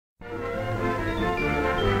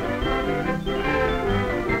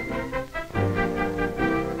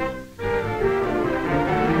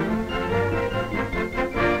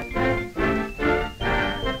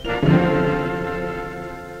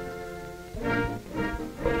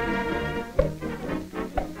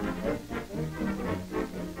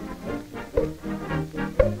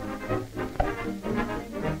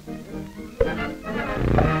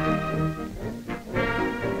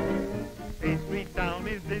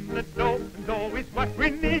in the dough, and dough is what we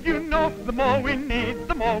need, you know. The more we need,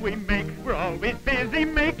 the more we make. We're always busy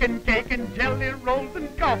making cake and jelly rolls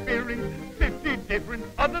and coffee rings, 50 different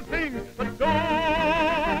other things. But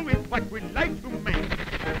dough is what we like to make.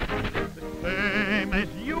 The same as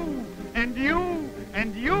you, and you,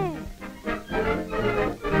 and you.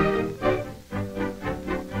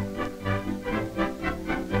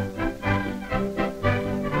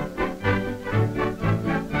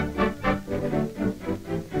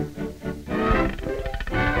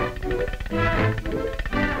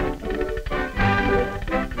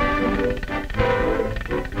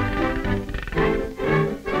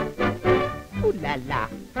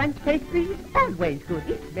 French pastry is always good.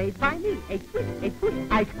 It's made by me. A twist.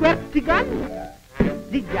 I squirt the gun.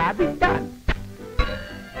 The job is done.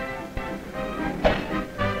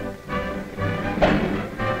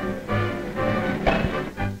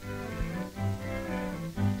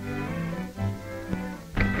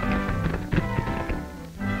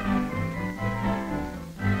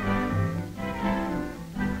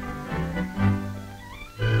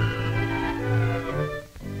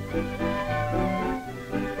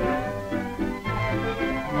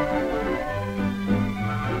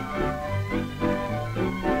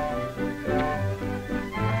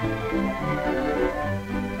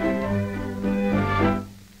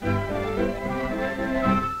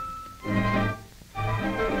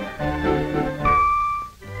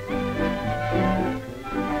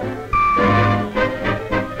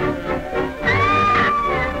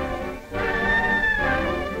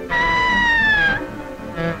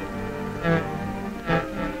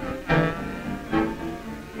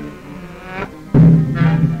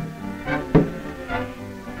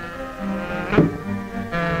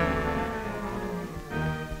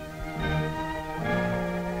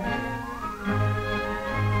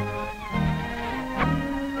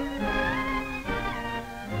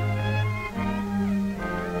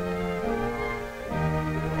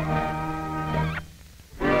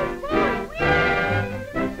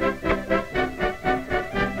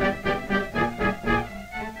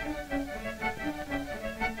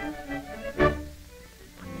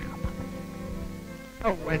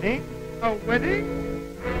 A wedding? A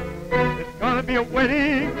wedding? It's gonna be a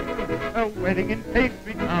wedding in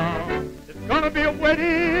Pastrytown. It's gonna be a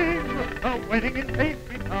wedding in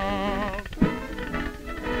Pastrytown.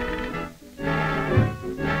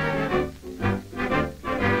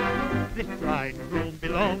 This bride and groom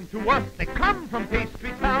belong to us, they come from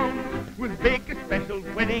Pastrytown. We'll bake a special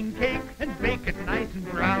wedding cake and bake it nice and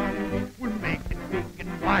brown. We'll make it big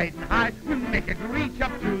and wide and high, we'll make it reach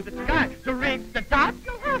up to the sky. To reach the top,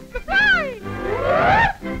 you'll have to fly.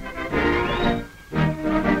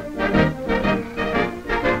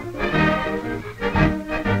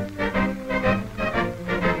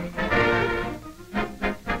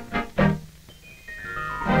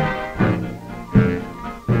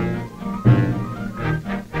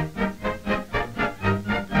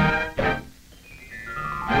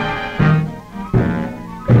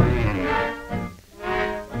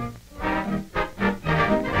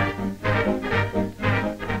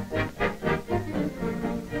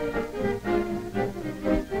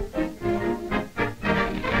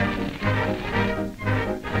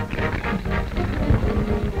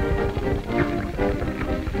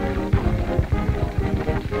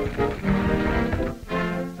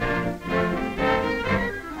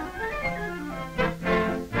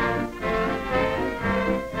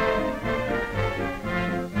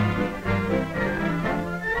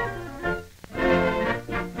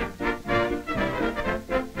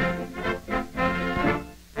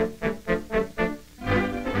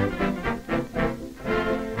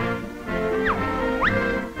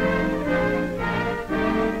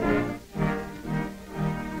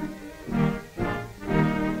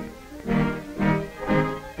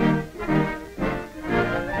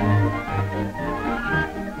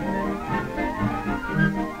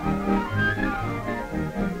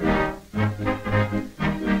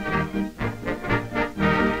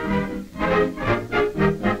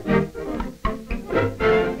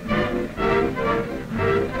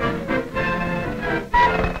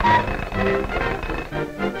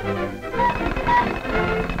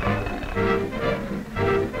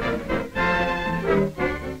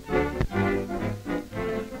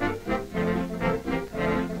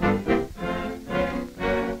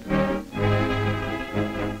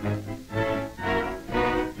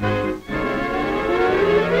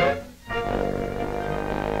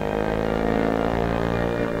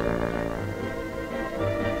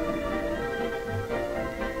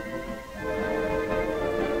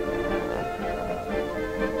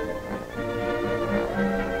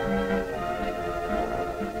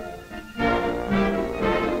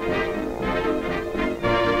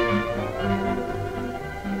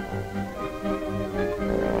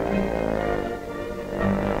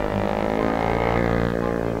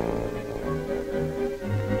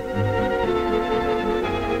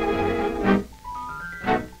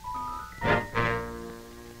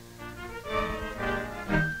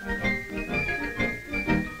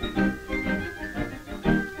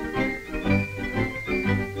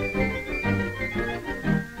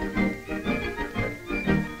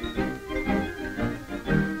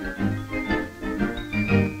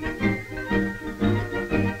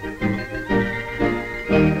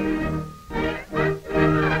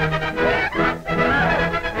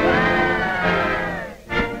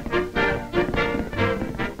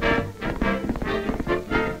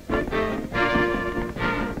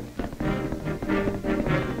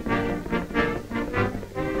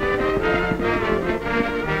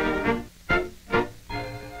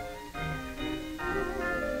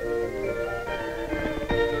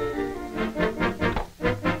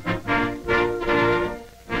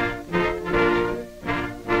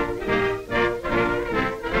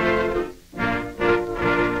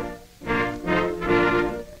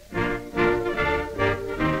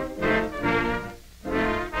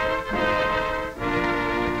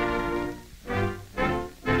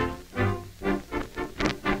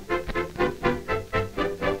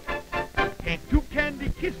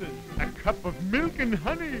 molasses, a cup of milk and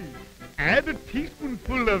honey. Add a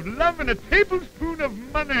teaspoonful of love and a tablespoon of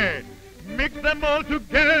money. Mix them all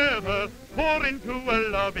together, pour into a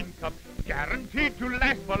loving cup, guaranteed to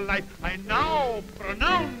last for life. I now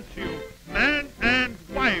pronounce you man and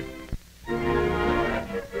wife.